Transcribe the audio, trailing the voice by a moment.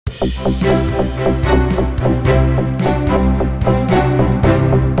So,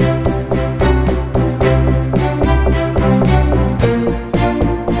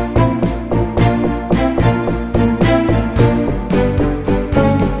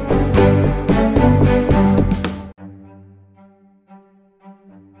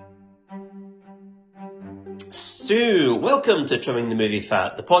 welcome to Trimming the Movie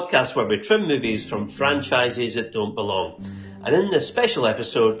Fat, the podcast where we trim movies from franchises that don't belong. And in this special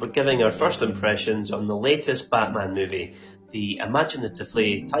episode, we're giving our first impressions on the latest Batman movie, the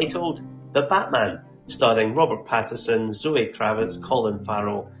imaginatively titled The Batman, starring Robert Pattinson, Zoe Kravitz, Colin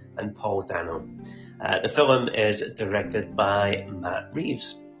Farrell and Paul Dano. The film is directed by Matt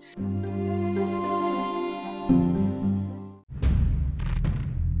Reeves.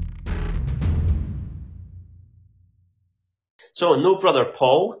 So, no brother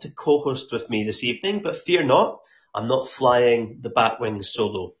Paul to co-host with me this evening, but fear not, I'm not flying the Batwing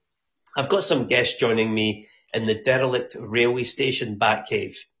solo. I've got some guests joining me in the derelict railway station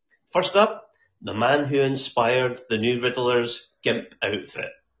Batcave. First up, the man who inspired the new Riddler's GIMP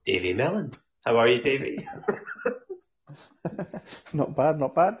outfit, Davy Mellon. How are you, Davy? Not bad,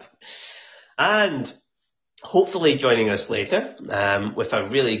 not bad. And hopefully joining us later, with a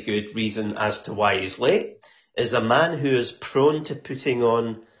really good reason as to why he's late, is a man who is prone to putting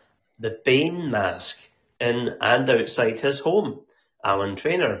on the Bane mask in and outside his home, Alan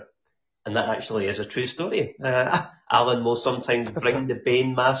Trainer. And that actually is a true story. Alan will sometimes bring the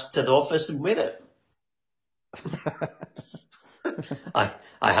Bane mask to the office and wear it. I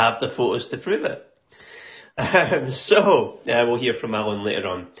have the photos to prove it. So we'll hear from Alan later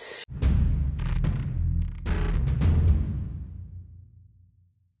on.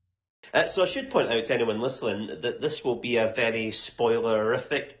 So I should point out to anyone listening that this will be a very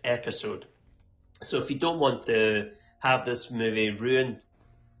spoilerific episode. So if you don't want to have this movie ruined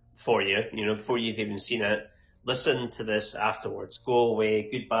for you, before you've even seen it, listen to this afterwards. Go away,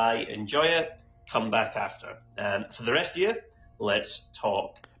 goodbye, enjoy it, come back after. For the rest of you, let's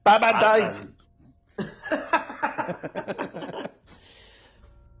talk. Batman dies!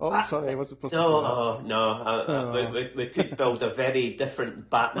 Oh, sorry, I wasn't supposed to. No. We could build a very different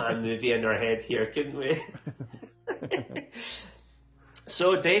Batman movie in our head here, couldn't we?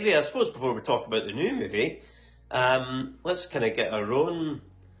 So, Davey, I suppose before we talk about the new movie, let's kind of get our own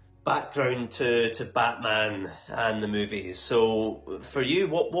background to Batman and the movies. So, for you,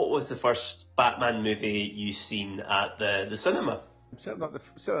 what was the first Batman movie you seen at the cinema? Certainly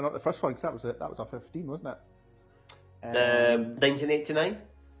not the first one, because that was a 15, wasn't it? 1989?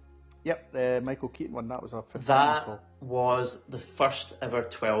 Yep, the Michael Keaton one, that was a 15. That was the first ever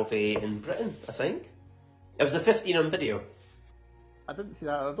 12A in Britain, I think. It was a 15 on video. I didn't see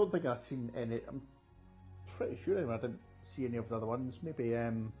that. I don't think I've seen any. I'm pretty sure I didn't see any of the other ones. Maybe.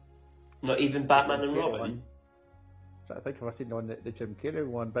 Not even Batman and Robin? One. I think I've seen the Jim Carrey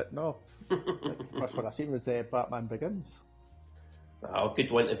one, but no. The first one I seen was Batman Begins. Oh,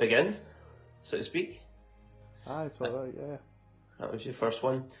 good one to begin, so to speak. It's alright, yeah. That was your first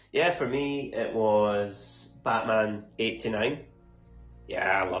one. Yeah, for me, it was Batman 89.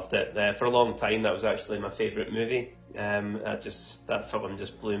 Yeah, I loved it. For a long time, that was actually my favourite movie. That film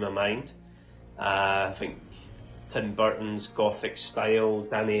just blew my mind. I think Tim Burton's gothic style,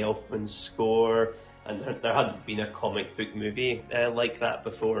 Danny Elfman's score, and there hadn't been a comic book movie like that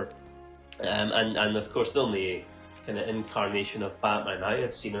before. And of course, the only kind of incarnation of Batman I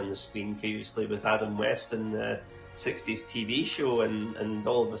had seen on the screen previously was Adam West in the 60s TV show, and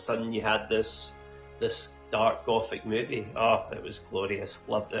all of a sudden you had this dark gothic movie. Oh, it was glorious.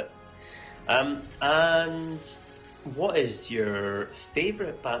 Loved it. And what is your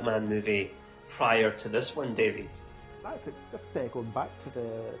favourite Batman movie prior to this one, Davey? Just going back to the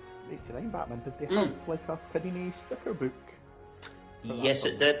 89 Batman, did they have like a Panini sticker book? Yes,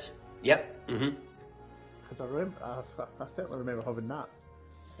 it did. Yep. Mm-hmm. Because I certainly remember having that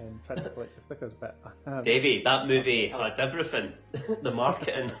and trying to collect the stickers, but Davey, that movie had everything. The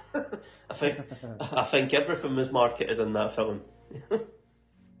marketing, I think everything was marketed in that film.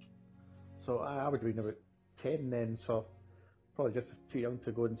 So I would have been about 10 then, so probably just too young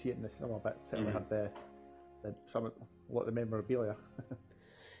to go and see it in the cinema, but certainly had a lot of the memorabilia.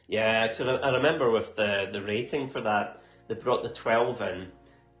 Yeah, because I remember with the rating for that, they brought the 12 in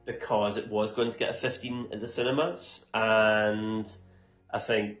because it was going to get a 15 at the cinemas, and I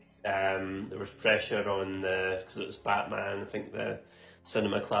think there was pressure on because it was Batman, I think the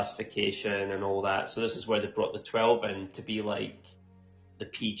cinema classification and all that, so this is where they brought the 12 in to be like the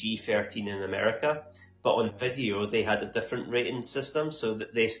PG-13 in America, but on video they had a different rating system, so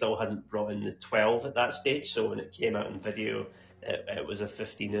that they still hadn't brought in the 12 at that stage, so when it came out on video it was a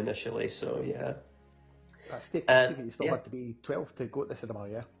 15 initially. So yeah. I think you still had to be 12 to go to the cinema,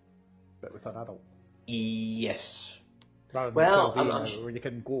 yeah? But with an adult. Yes. Rather than Well, 12A now, where you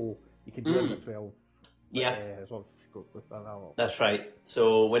can do it at 12. Yeah. As long as you go with an adult. That's right.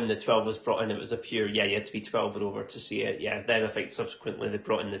 So when the 12 was brought in, it was a pure, you had to be 12 or over to see it. Yeah, then I think subsequently they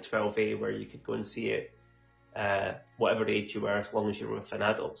brought in the 12A where you could go and see it whatever age you were, as long as you were with an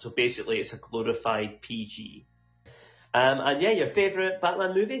adult. So basically it's a glorified PG. And yeah, your favourite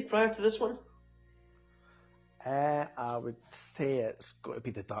Batman movie prior to this one? I would say it's got to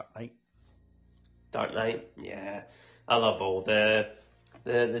be The Dark Knight. Dark Knight, yeah. I love all the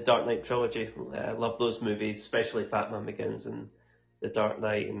Dark Knight trilogy. I love those movies, especially Batman Begins and The Dark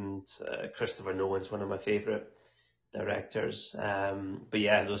Knight, and Christopher Nolan's one of my favourite directors. But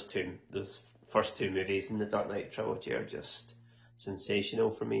yeah, those first two movies in the Dark Knight trilogy are just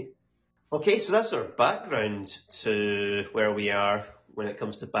sensational for me. Okay, so that's our background to where we are when it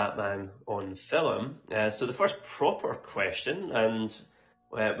comes to Batman on film. So the first proper question, and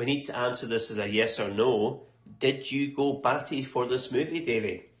we need to answer this as a yes or no. Did you go batty for this movie,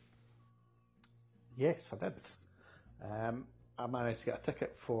 Davey? Yes, I did. I managed to get a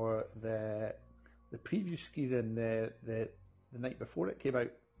ticket for the preview screening the night before it came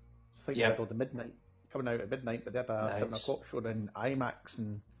out. I think they had all the midnight coming out at midnight, but they had a 7 o'clock show in IMAX,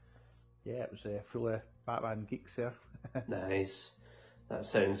 and yeah, it was full of Batman geeks there. Nice. That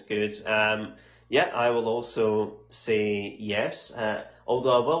sounds good. Yeah, I will also say yes.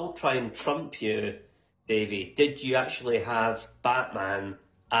 Although I will try and trump you, Davey. Did you actually have Batman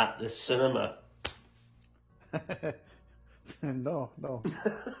at the cinema? No.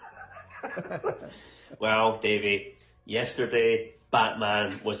 Well, Davey, yesterday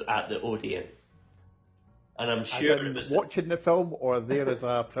Batman was at the Odeon. And I'm sure it was watching the film or there as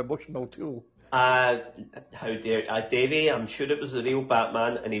a promotional tool. How dare Davey, I'm sure it was the real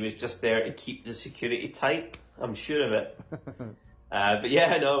Batman and he was just there to keep the security tight. I'm sure of it. But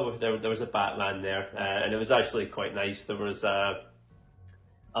yeah, no, there was a Batman there, and it was actually quite nice. There was a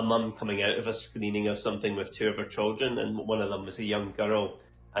mum coming out of a screening of something with two of her children, and one of them was a young girl.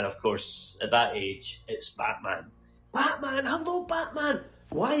 And of course, at that age, it's Batman. Batman, hello Batman,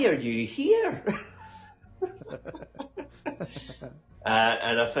 why are you here?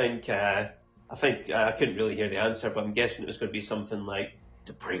 And I think I couldn't really hear the answer, but I'm guessing it was going to be something like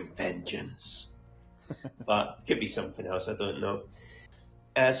to bring vengeance. But it could be something else, I don't know.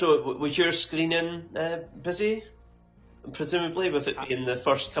 So was your screening busy? Presumably, with it being the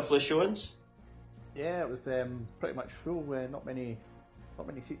first couple of showings? Yeah, it was pretty much full. Not many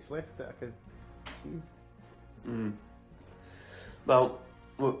seats left that I could see. Well,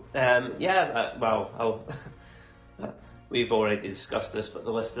 we've already discussed this, but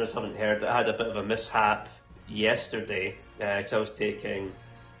the listeners haven't heard. I had a bit of a mishap yesterday because I was taking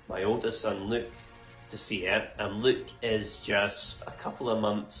my oldest son Luke to see it, and Luke is just a couple of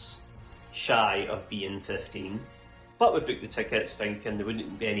months shy of being 15. But we booked the tickets thinking there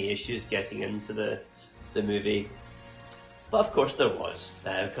wouldn't be any issues getting into the movie. But of course there was,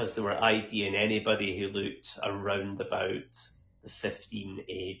 because they were IDing anybody who looked around about the 15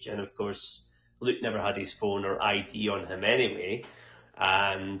 age. And of course, Luke never had his phone or ID on him anyway.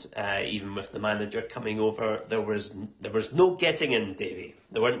 And even with the manager coming over, there was no getting in, Davey.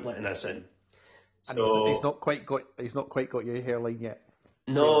 They weren't letting us in. So he's not quite got your hairline yet.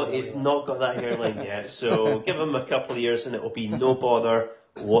 No, he's not got that hairline yet. So give him a couple of years and it will be no bother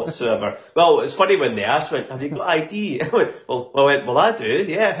whatsoever. Well, it's funny when they asked, have you got ID? I went, well, I do,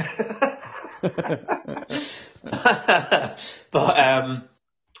 yeah. But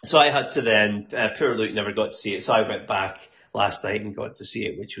so I had to then, poor Luke never got to see it, so I went back last night and got to see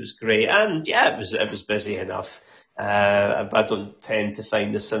it, which was great. And yeah, it was busy enough. I don't tend to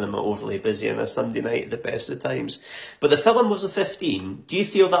find the cinema overly busy on a Sunday night at the best of times. But the film was a 15. Do you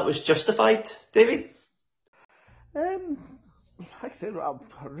feel that was justified, David? Like I said, I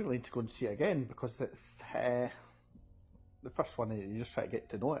really need to go and see it again because it's the first one. You just try to get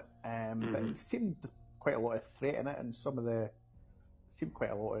to know it. But it seemed quite a lot of threat in it, and seemed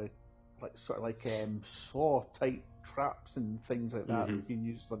quite a lot of like Saw type traps and things like that being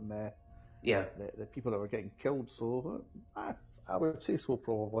used on the people that were getting killed. So I would say so,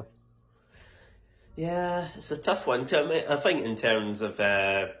 probably. Yeah, it's a tough one. I think in terms of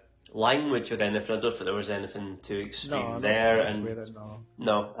language or anything, I don't think there was anything too extreme there. And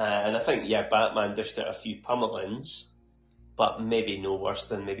I think Batman dished out a few pummelings, but maybe no worse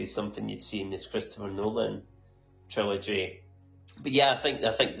than maybe something you'd see in this Christopher Nolan trilogy. But yeah, I think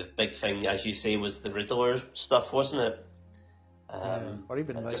the big thing, as you say, was the Riddler stuff, wasn't it? Or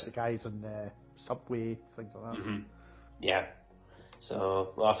even the guys on the subway, things like that. Yeah,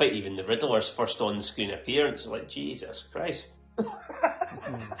 So, well, I think even the Riddler's first on-screen appearance was like, Jesus Christ.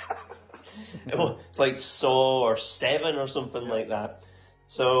 It's like Saw or Seven or something like that.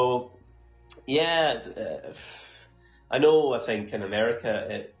 So, yeah, I know. I think in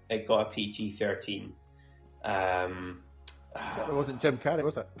America it got a PG-13. It wasn't Jim Carrey,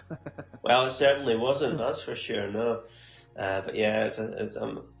 was it? Well, it certainly wasn't. That's for sure. No, but yeah,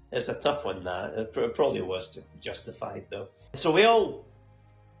 it's a tough one. That it probably was justified though. So we all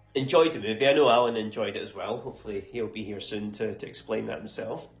enjoyed the movie. I know Alan enjoyed it as well. Hopefully he'll be here soon to explain that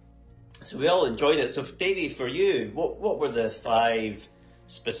himself. So we all enjoyed it. So Davey, for you, what were the 5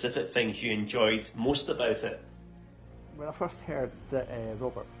 specific things you enjoyed most about it? When I first heard that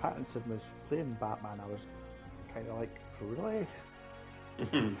Robert Pattinson was playing Batman, I was kind of like, really?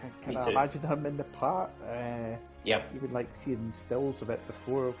 Can I imagine him in the part? Yep. Even like seeing stills of it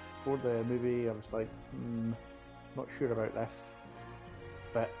before the movie, I was like, not sure about this.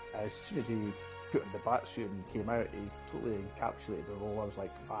 But as soon as he put on the Batsuit and came out, he totally encapsulated the role. I was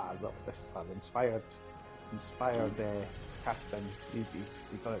like, look, this is an inspired casting. He's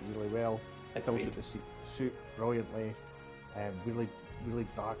done it really well. He fills out the suit brilliantly. Really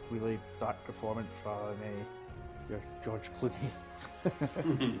dark performance rather than your George Clooney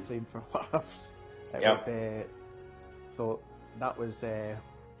playing for laughs. So that was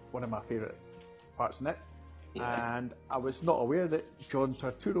one of my favourite parts in it. Yeah. And I was not aware that John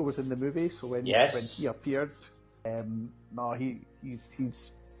Turturro was in the movie, so when he appeared,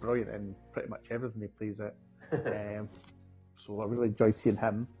 he's brilliant in pretty much everything he plays it. So I really enjoyed seeing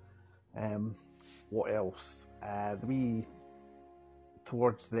him. What else?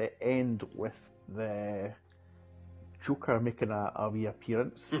 Towards the end with the Joker making a wee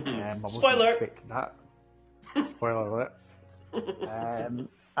appearance. I wasn't expecting that. Spoiler alert.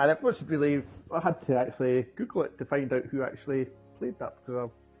 And it was really, I had to actually Google it to find out who actually played that, because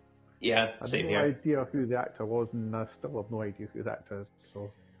I had no idea who the actor was, and I still have no idea who the actor is. So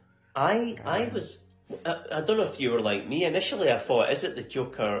I don't know if you were like me. Initially I thought, is it the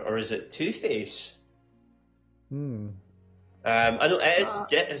Joker or is it Two-Face? I know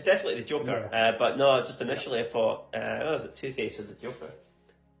it's definitely the Joker, but no, just initially I thought, is it Two-Face or the Joker?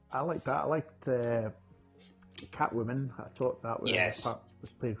 I liked that. I liked Catwoman. I thought that was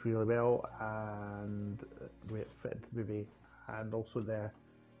played really well, and the way it fit into the movie, and also the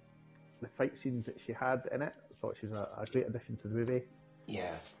fight scenes that she had in it. I thought she was a great addition to the movie.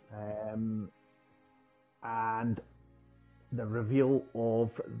 Yeah. And the reveal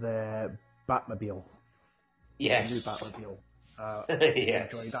of the Batmobile. Yes. The new Batmobile.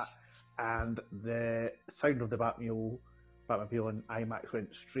 Yes. Enjoyed that. And the sound of the Batmobile in IMAX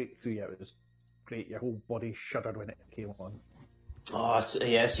went straight through you. It was great. Your whole body shuddered when it came on. Oh, so,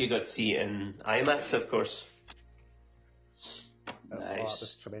 yes, you got to see it in IMAX, of course. Nice. That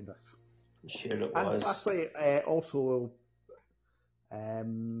was tremendous. I'm sure it was. And lastly, also,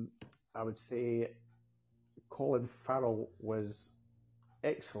 I would say Colin Farrell was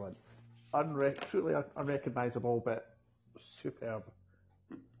excellent. Truly unrecognisable, but superb.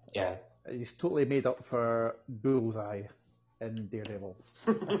 Yeah. He's totally made up for Bullseye in Daredevil.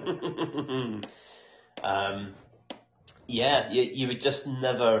 You would just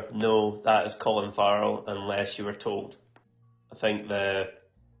never know that is Colin Farrell unless you were told. I think the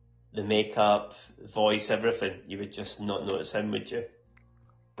makeup, voice, everything, you would just not notice him, would you?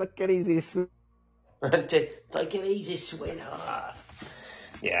 Take it easy, Take it easy, sweetheart.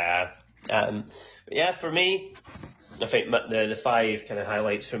 Yeah. For me, I think the 5 kind of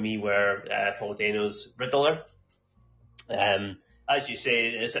highlights for me were Paul Dano's Riddler. As you say,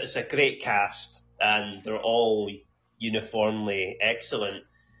 it's a great cast, and they're all uniformly excellent.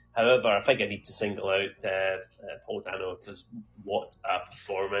 However, I think I need to single out Paul Dano, because what a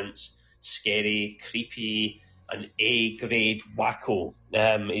performance. Scary, creepy, an A-grade wacko.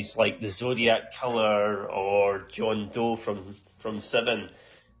 He's like the Zodiac Killer or John Doe from Seven.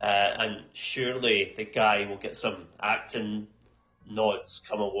 And surely the guy will get some acting nods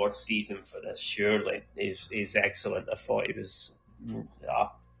come awards season for this. Surely. He's excellent. I thought he was,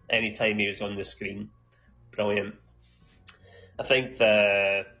 anytime he was on the screen, brilliant. I think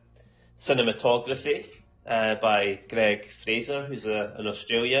the cinematography by Greg Fraser, who's an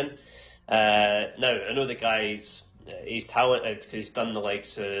Australian. Now, I know the guy's he's talented because he's done the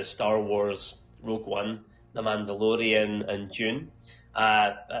likes of Star Wars, Rogue One, The Mandalorian, and Dune.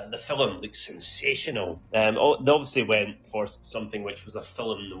 The film looks sensational. They obviously went for something which was a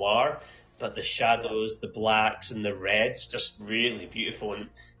film noir, but the shadows, the blacks and the reds, just really beautiful, and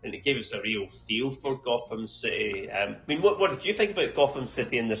it gave us a real feel for Gotham City. What did you think about Gotham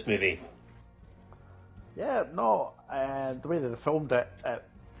City in this movie? Yeah, no, the way that they filmed it,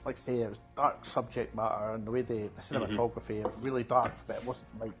 like I say, it was dark subject matter, and the way the Hmm. cinematography, it was really dark, but it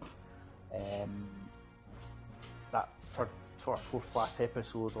wasn't like um, that sort of fourth last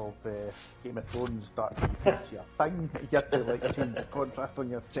episode of Game of Thrones that you couldn't see a thing. You had to like change the contrast on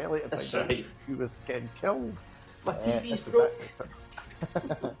your telly to That's find out right. who was getting killed. My TV's This was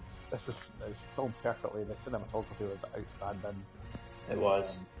broke. this was filmed perfectly. The cinematography was outstanding. It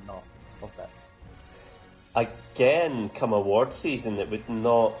was. No, loved it. Again, come award season, it would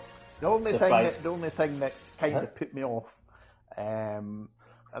not surprise. The only thing that kind of put me off, I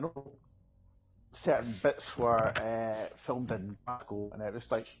know certain bits were filmed in Glasgow, and it was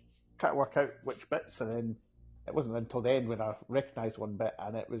like trying to work out which bits, and then it wasn't until then when I recognised one bit,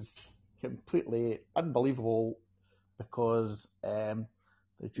 and it was completely unbelievable because the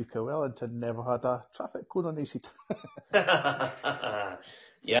Duke of Wellington never had a traffic cone on his head.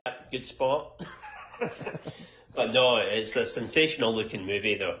 Yeah, good spot. But no, it's a sensational looking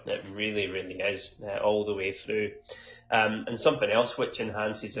movie though. It really, really is all the way through. And something else which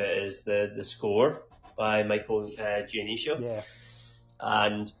enhances it is the score by Michael Giacchino. Yeah.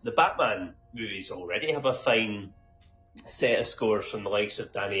 And the Batman movies already have a fine set of scores from the likes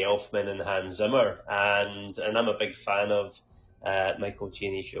of Danny Elfman and Hans Zimmer, and I'm a big fan of Michael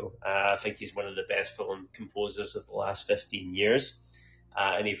Giacchino. I think he's one of the best film composers of the last 15 years.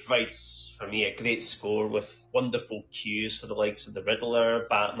 And he provides, for me, a great score with wonderful cues for the likes of the Riddler,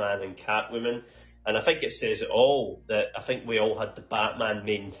 Batman, and Catwoman. And I think it says it all that I think we all had the Batman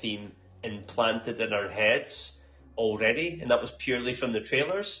main theme implanted in our heads already, and that was purely from the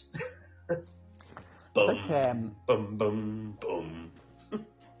trailers. I think Boom, boom, boom, boom.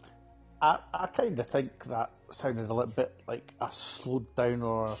 I kind of think that sounded a little bit like a slowed down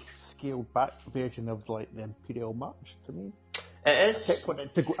or scaled back version of like the Imperial March to me. It I is. kept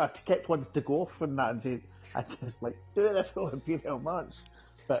wanting to go off on that and say, I just like do the full Imperial March,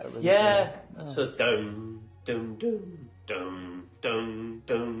 but it was Yeah. So dum dum dum dum dum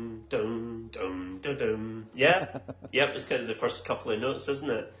dum dum dum dum dum. Yeah. Yep. It's kind of the first couple of notes, isn't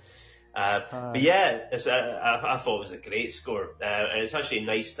it? But yeah, I thought it was a great score, and it's actually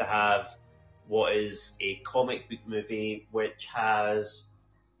nice to have what is a comic book movie which has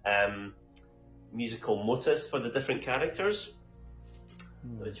um, musical motifs for the different characters,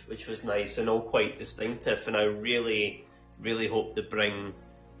 which was nice and all quite distinctive. And I really, really hope to bring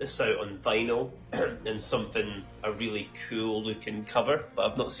this out on vinyl and something a really cool looking cover. But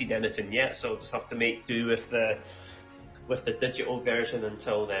I've not seen anything yet, so I'll just have to make do with the digital version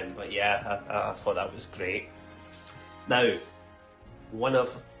until then. But yeah, I thought that was great. Now, one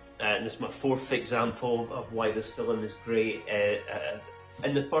of and this is my fourth example of why this film is great.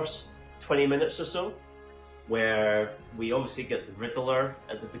 In the first 20 minutes or so, where we obviously get the Riddler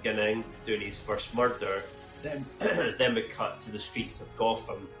at the beginning doing his first murder, then then we cut to the streets of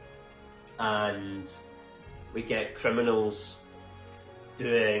Gotham, and we get criminals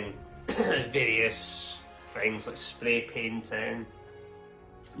doing various things like spray painting,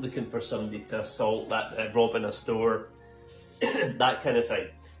 looking for somebody to assault, robbing a store, that kind of thing.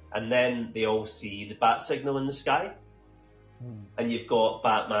 And then they all see the bat signal in the sky, and you've got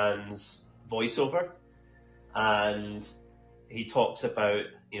Batman's voiceover, and he talks about,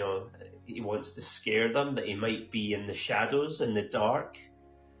 he wants to scare them, that he might be in the shadows, in the dark,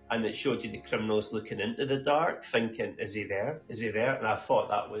 and it showed you the criminals looking into the dark, thinking, is he there? Is he there? And I thought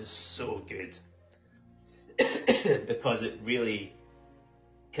that was so good. Because it really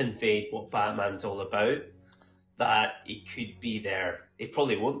conveyed what Batman's all about, that he could be there. He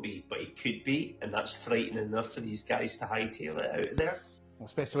probably won't be, but he could be, and that's frightening enough for these guys to hightail it out of there.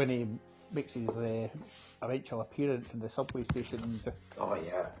 especially when he makes his eventual appearance in the subway station. Just Oh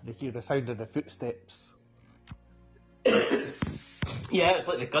yeah. you hear the sound of the footsteps. Yeah, it's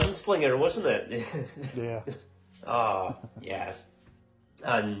like the gunslinger, wasn't it? Yeah. Oh, yeah.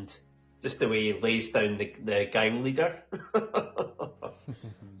 And just the way he lays down the gang leader.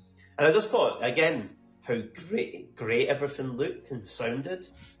 And I just thought, again, how great everything looked and sounded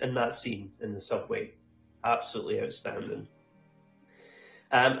in that scene in the subway. Absolutely outstanding.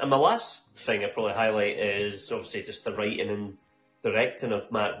 And my last thing I'd probably highlight is obviously just the writing and directing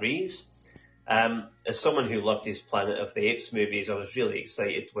of Matt Reeves. As someone who loved his Planet of the Apes movies, I was really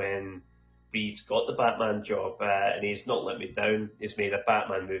excited when Reeves got the Batman job, and he's not let me down. He's made a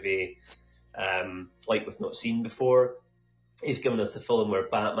Batman movie like we've not seen before. He's given us a film where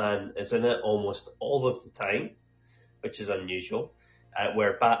Batman is in it almost all of the time, which is unusual,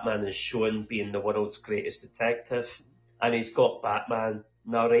 where Batman is shown being the world's greatest detective, and he's got Batman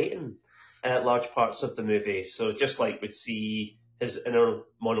narrating large parts of the movie. So just like we'd see his inner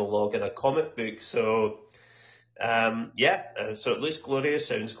monologue in a comic book. So so it looks glorious,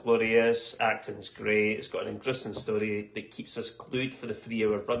 sounds glorious, acting's great, it's got an interesting story that keeps us glued for the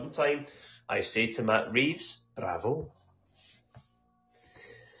 3-hour runtime. I say to Matt Reeves, bravo.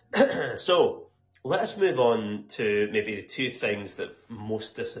 So, let us move on to maybe the two things that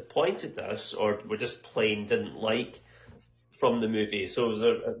most disappointed us, or we just plain didn't like from the movie. So, was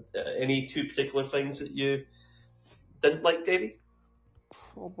there any two particular things that you didn't like, Davey?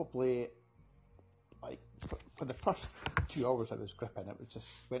 Probably, like, for the first 2 hours I was gripping, it was just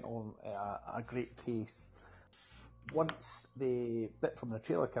went on at a great pace. Once the bit from the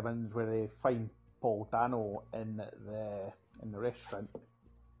trailer came in where they find Paul Dano in the restaurant,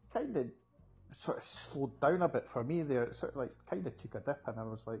 kind of sort of slowed down a bit for me there. It sort of like kind of took a dip, and I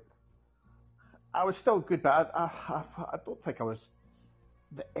was like, I was still good, but I don't think I was.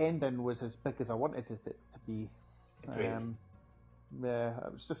 The ending was as big as I wanted it to be. Yeah,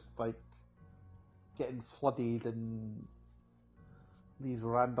 it was just like getting flooded and these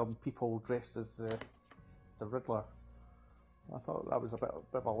random people dressed as the Riddler. I thought that was a bit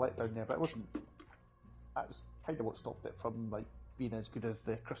of a letdown there, but it wasn't. That's kind of what stopped it from like being as good as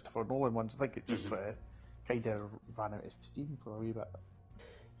the Christopher Nolan ones. I think it just kind of ran out of steam for a wee bit.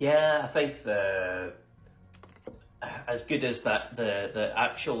 Yeah, I think as good as the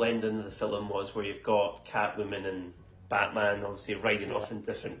actual ending of the film was, where you've got Catwoman and Batman obviously riding off in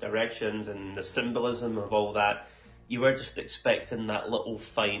different directions, and the symbolism of all that, you were just expecting that little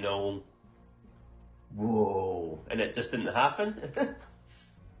final whoa, and it just didn't happen.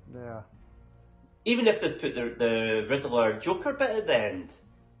 Yeah. Even if they put the Riddler Joker bit at the end.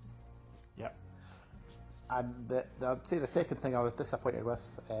 Yeah. And I'd say the second thing I was disappointed with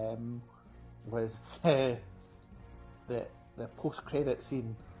was the post-credit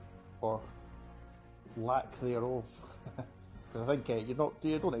scene, or lack thereof. Because I think you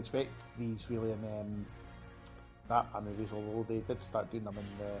don't expect these really in Batman movies, although they did start doing them in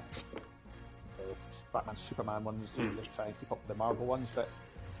the Batman Superman ones to try and keep up with the Marvel ones, but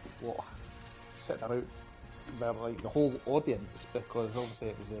sitting about like the whole audience, because obviously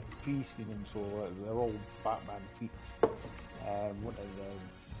it was a pre-screening, so they're all Batman freaks. Wanted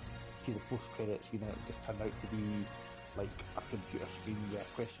to see the post-credit scene, and it just turned out to be like a computer screen with a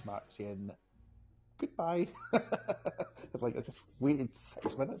question mark saying goodbye. It's like I just waited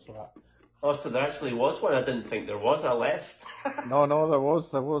 6 minutes for that. Oh, so there actually was one. I didn't think there was. I left. No, there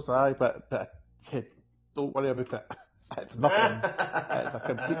was, aye, but don't worry about it. It's nothing. It's a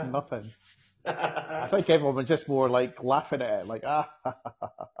complete nothing. I think everyone was just more like laughing at it, like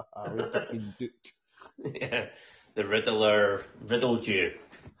we've just been duped. Yeah, the Riddler riddled you.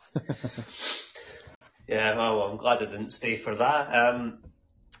 Yeah, well, I'm glad I didn't stay for that.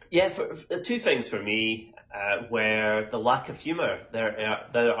 For two things for me were the lack of humour.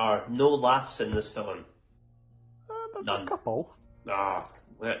 There are no laughs in this film. There's None. a couple.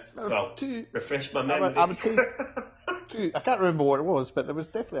 Well, two. Refresh my memory. I would say two. I can't remember what it was, but there was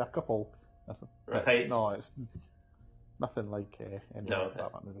definitely a couple. Right. No, it's nothing like any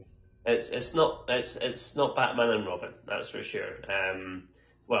Batman movie. It's not Batman and Robin, that's for sure.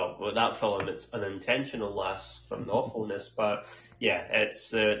 With that film, it's unintentional laughs from the awfulness, but yeah,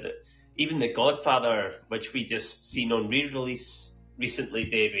 it's even The Godfather, which we just seen on re-release recently,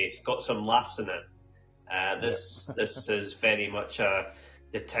 Davey, it's got some laughs in it. This is very much a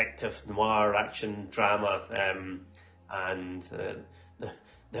detective noir action drama, and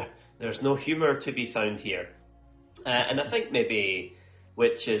there's no humour to be found here. And I think maybe,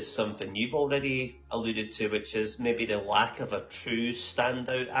 which is something you've already alluded to, which is maybe the lack of a true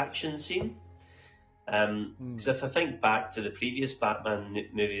standout action scene. Because if I think back to the previous Batman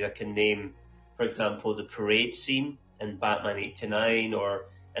movies, I can name, for example, the parade scene in Batman 89, or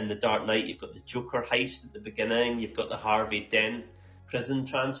in The Dark Knight, you've got the Joker heist at the beginning, you've got the Harvey Dent prison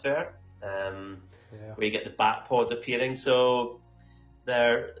transfer, where you get the Batpod appearing. So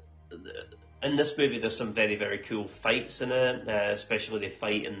in this movie, there's some very, very cool fights in it, especially the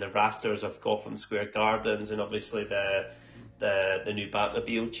fight in the rafters of Gotham Square Gardens, and obviously the new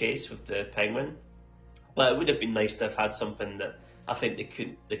Batmobile chase with the Penguin. But it would have been nice to have had something that I think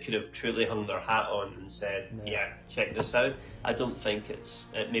they could have truly hung their hat on and said, yeah check this out. I don't think it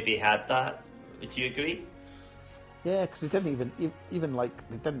maybe had that. Would you agree? Yeah, because they didn't even like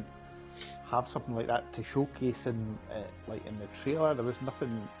they didn't have something like that to showcase in like in the trailer. There was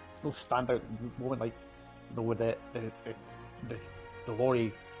nothing. No standout moment, like with the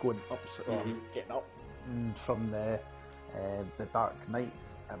lorry going up, getting up from the Dark Knight,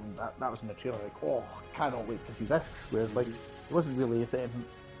 and that was in the trailer. Like, oh, I cannot wait to see this. Whereas, like, it wasn't really.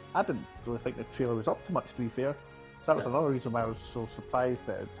 I didn't really think the trailer was up to much. To be fair, So that was another reason why I was so surprised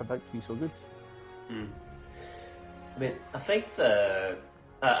that it turned out to be so good. Mm. I mean, I think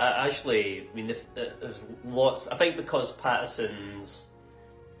actually, I mean, there's lots. I think because Patterson's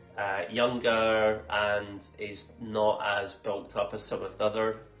younger and is not as bulked up as some of the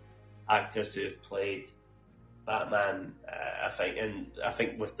other actors who have played Batman. I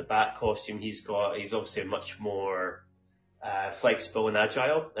think with the Bat costume, he's obviously much more flexible and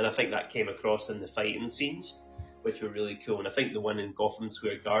agile, and I think that came across in the fighting scenes, which were really cool. And I think the one in Gotham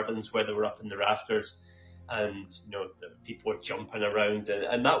Square Gardens where they were up in the rafters, and the people were jumping around,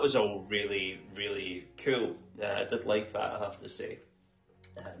 and that was all really, really cool. I did like that, I have to say.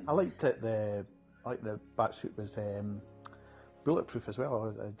 I liked that the Batsuit was bulletproof as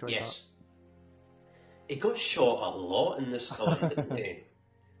well. I enjoyed Yes. He got shot a lot in this film, didn't he?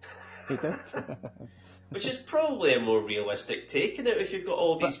 He did. Which is probably a more realistic take in it. If you've got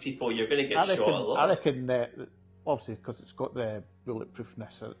all these people, you're going to get shot a lot. I reckon that, obviously, because it's got the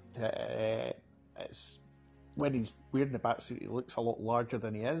bulletproofness, it's when he's wearing the Batsuit, he looks a lot larger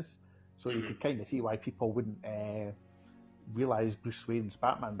than he is. So you can kind of see why people wouldn't realise Bruce Wayne's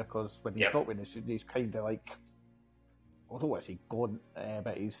Batman, because when he's not wearing a suit, he's kind of like, I don't want to say gaunt,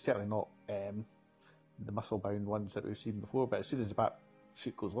 but he's certainly not the muscle-bound ones that we've seen before. But as soon as the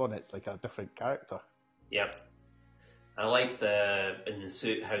Batsuit goes on, it's like a different character. Yeah. I like in the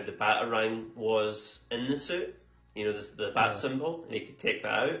suit how the Batarang was in the suit. The bat symbol, and he could take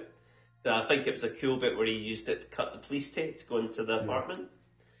that out. But I think it was a cool bit where he used it to cut the police tape to go into the apartment.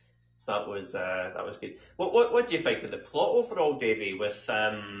 So that was good. What do you think of the plot overall, Davey? With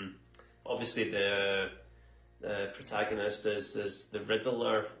obviously the protagonist is the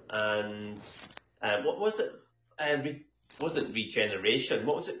Riddler, and what was it? Wasn't Regeneration?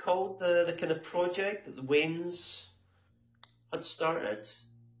 What was it called? The kind of project that the Waynes had started?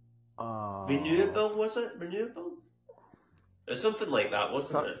 Renewable, was it? Renewable? Or something like that,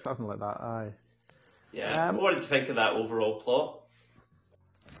 wasn't it? Something like that, aye. Yeah. What did you think of that overall plot?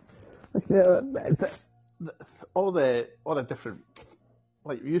 All the different,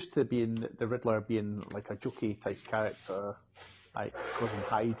 like, used to being the Riddler being like a jokey type character, like causing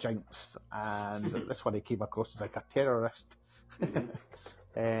hijinks, and this one he came across as like a terrorist.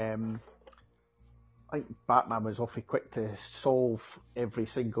 I think Batman was awfully quick to solve every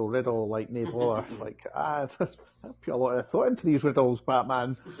single riddle, like Nate Waller. Like, I put a lot of thought into these riddles,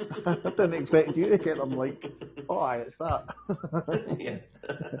 Batman. I didn't expect you to get them. Like, aye, it's that.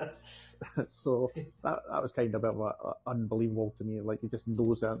 So that was kind of a bit unbelievable to me. Like, he just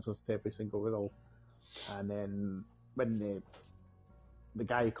knows the answers to every single riddle. And then when the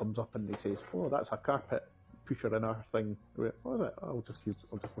guy comes up and he says, "Oh, that's a carpet pusher in our thing," what is it? I'll just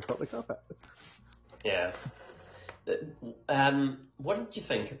look up the carpet. Yeah. What did you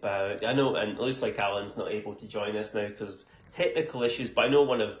think about? I know, and it looks like Alan's not able to join us now because of technical issues. But I know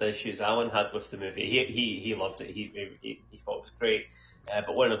one of the issues Alan had with the movie. He loved it. He thought it was great.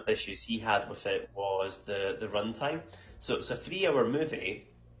 But one of the issues he had with it was the runtime. So it's a 3-hour movie,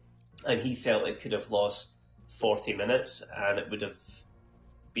 and he felt it could have lost 40 minutes, and it would have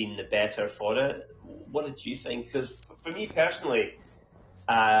been the better for it. What did you think? Because for me personally,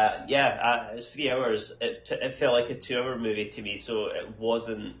 it's 3 hours. It felt like a 2-hour movie to me, so it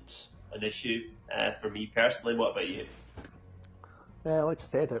wasn't an issue for me personally. What about you? Yeah, like I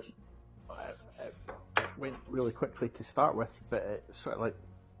said, it went really quickly to start with, but it sort of like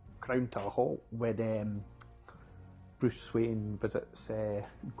ground to a halt when Bruce Wayne visits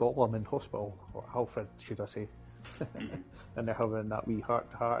Gotham in hospital, or Alfred, should I say? And they're having that wee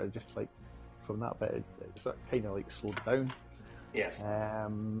heart-to-heart. It's just like from that bit, it sort of kind of like slowed down. Yes.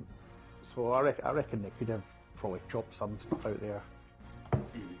 So I reckon they could have probably chopped some stuff out there.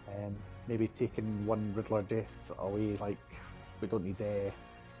 Maybe taken one Riddler death away. Like, we don't need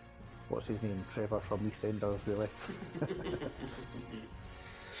what's his name, Trevor from EastEnders, really.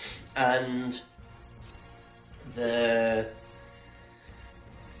 And I'm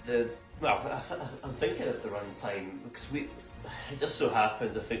thinking of the runtime because it just so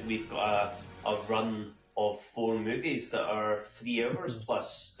happens I think we've got a run of 4 movies that are 3 hours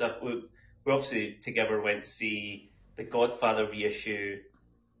plus. That we obviously together went to see the Godfather reissue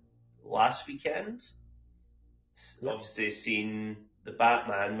last weekend. Yep. Obviously seen the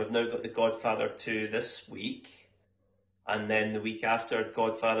Batman. We've now got the Godfather 2 this week, and then the week after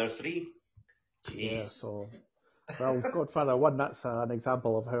Godfather 3. Jeez. Yeah, so Godfather 1, that's an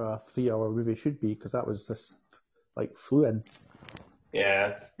example of how a 3-hour movie should be, because that was just like flew in.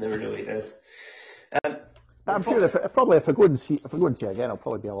 Yeah, never really did. I'm sure if I go and see it again, I'll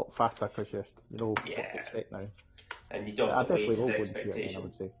probably be a lot faster because you know what to expect now. And you don't I have to definitely wait will for the go and see it again, I expectation.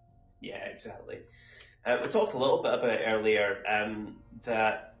 would say. Yeah, exactly. We talked a little bit about earlier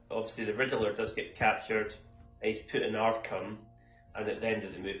that obviously the Riddler does get captured. He's put in Arkham, and at the end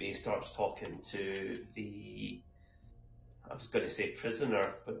of the movie, he starts talking to I was going to say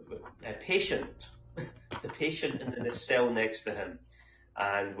prisoner, but patient, the patient in the cell next to him,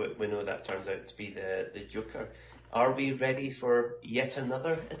 and we know that turns out to be the Joker. Are we ready for yet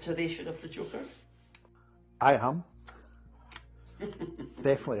another iteration of the Joker? I am.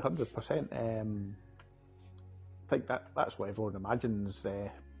 Definitely, 100%. I think that's what everyone imagines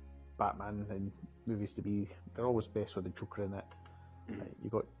Batman in movies to be. They're always best with the Joker in it. You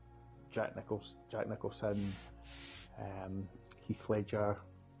got Jack Nicholson, Heath Ledger.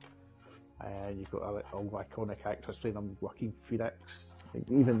 You've got all iconic actors playing them. Joaquin Phoenix.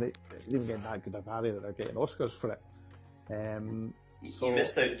 Even getting that good a Barry that they're getting Oscars for it. You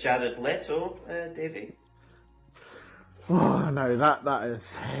missed out Jared Leto, Davey. Oh no, that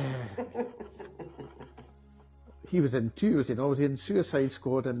is. He was in two. Was he in Suicide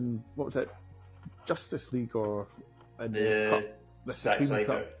Squad and what was it, Justice League or in the Supreme Zack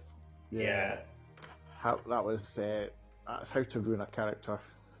Cup? Yeah. That was that's how to ruin a character.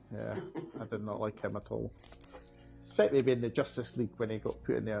 Yeah, I did not like him at all. Except maybe in the Justice League when he got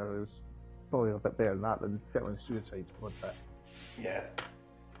put in there, it was probably a bit better than that than certainly Suicide Squad. But yeah,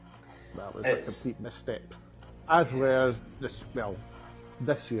 that was a complete misstep. As were this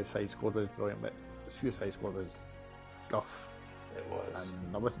Suicide Squad was brilliant, but Suicide Squad was guff. It was.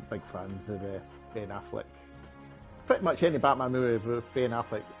 And I wasn't big fans of Ben Affleck. Pretty much any Batman movie with Ben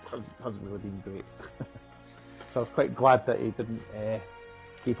Affleck hasn't really been great. So I was quite glad that he didn't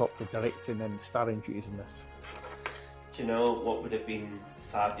keep up the directing and starring duties in this. Do you know what would have been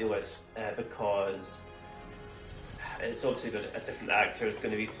fabulous? Because it's obviously got a different actor is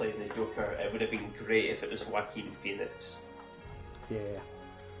going to be playing the Joker. It would have been great if it was Joaquin Phoenix. Yeah.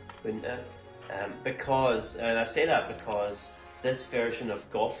 Wouldn't it? Because, and I say that because this version of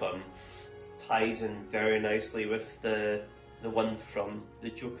Gotham ties in very nicely with the one from the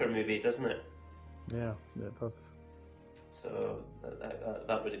Joker movie, doesn't it? Yeah, it does. So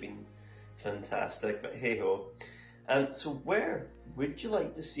that would have been fantastic. But hey ho. So where would you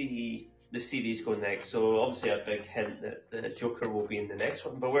like to see the series go next? So obviously a big hint that the Joker will be in the next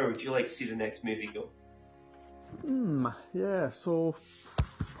one, but where would you like to see the next movie go? Yeah, so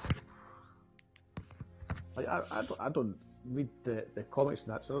like I don't read the comics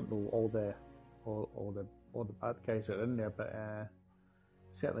and that, so I don't know all the bad guys that are in there, but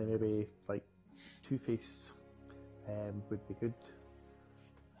certainly maybe like Two-Face would be good.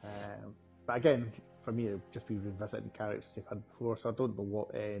 But again, for me, it would just be revisiting characters they've had before, so I don't know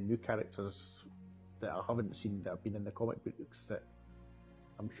what new characters that I haven't seen that have been in the comic books that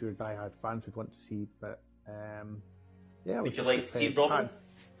I'm sure die-hard fans would want to see. But yeah, would you like to see Robin?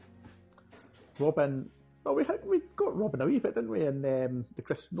 Robin. Well, we got Robin a wee bit, didn't we? In the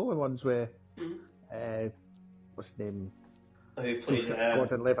Chris Nolan ones, where what's his name? Who played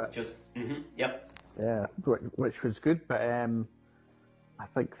Gordon-Levitt? Yep. Yeah, which was good, but I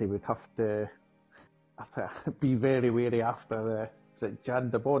think they would have to be very wary after Jan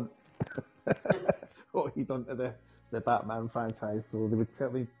de Bont what he done to the Batman franchise. So they would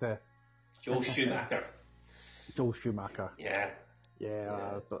certainly Joel Schumacher. Joel Schumacher. Yeah.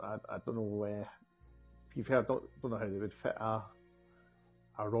 I don't know. You've heard, don't know how they would fit a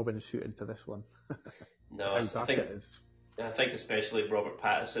Robin suit into this one. No, I think especially Robert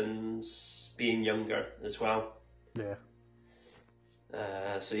Pattinson's being younger as well. Yeah.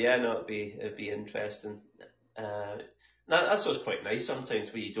 So yeah, no, it'd be interesting. That's what's quite nice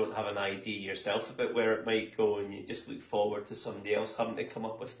sometimes when you don't have an idea yourself about where it might go, and you just look forward to somebody else having to come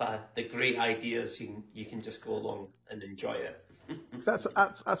up with the great ideas. You can just go along and enjoy it. That's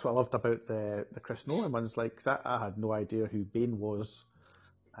what I loved about the Chris Nolan ones. Like, 'cause I had no idea who Bane was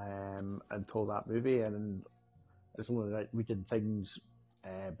until that movie, and it's only like reading things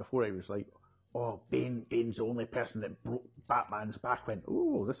before I was like, oh, Bane's the only person that broke Batman's back. Went,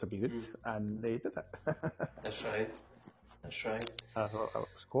 oh, this would be good, and they did it. That's right. I thought that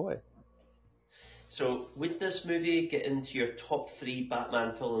was quality. So, would this movie get into your top 3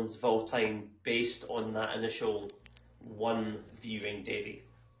 Batman films of all time based on that initial one viewing, Davey?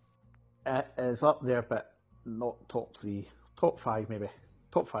 It's up there, but not top 3. Top 5, maybe.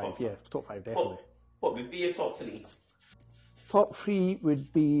 Top 5, yeah. Top 5, definitely. What would be your top 3? Top 3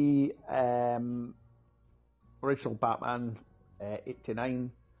 would be original Batman,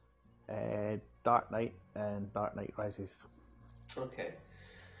 89, Dark Knight, and Dark Knight Rises. Okay.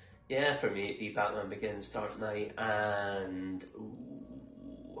 Yeah, for me it'd be Batman Begins, Dark Knight, and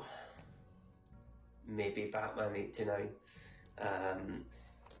maybe Batman 89.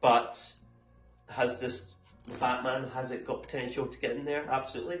 But has Batman, has it got potential to get in there?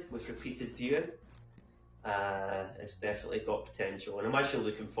 Absolutely, with repeated viewing. It's definitely got potential, and I'm actually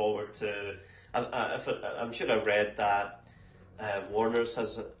looking forward to. I'm sure I read that Warner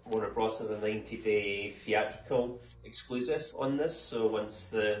Bros has a 90-day theatrical exclusive on this. So once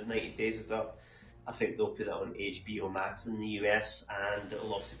the 90 days is up, I think they'll put that on HBO Max in the US, and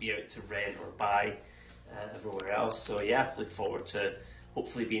it'll also be out to rent or buy everywhere else. So yeah, look forward to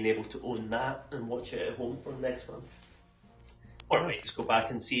hopefully being able to own that and watch it at home for next month. Or I might just go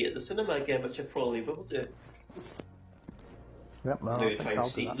back and see it at the cinema again, which I probably will do. Yep, no, Maybe try and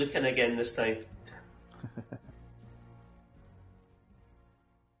sneak looking again this time.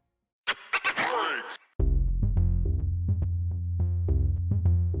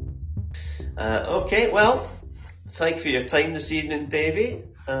 Okay, well, thank you for your time this evening, Davey,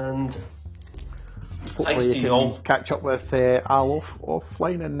 and hopefully thanks to you all. Catch up with Al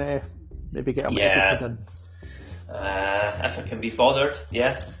offline and maybe get him edited in. If I can be bothered,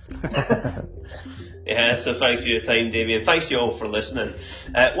 yeah. Yeah, so thanks for your time, Davey, and thanks to you all for listening.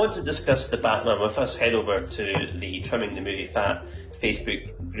 Want to discuss the Batman with us, head over to the Trimming the Movie Fat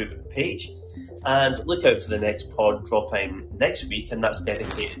Facebook group page, and look out for the next pod dropping next week, and that's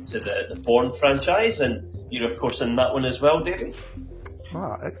dedicated to the Bourne franchise, and you're of course in that one as well, Davey.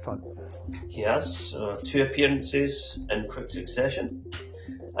 Ah, excellent. Yes, 2 appearances in quick succession,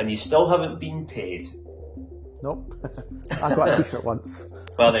 and you still haven't been paid. Nope. I got a t-shirt once.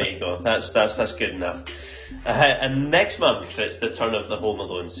 Well, there you go. That's good enough. And next month it's the turn of the Home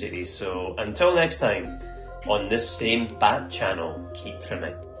Alone series. So until next time, on this same Bat channel, keep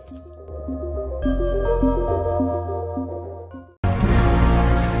trimming.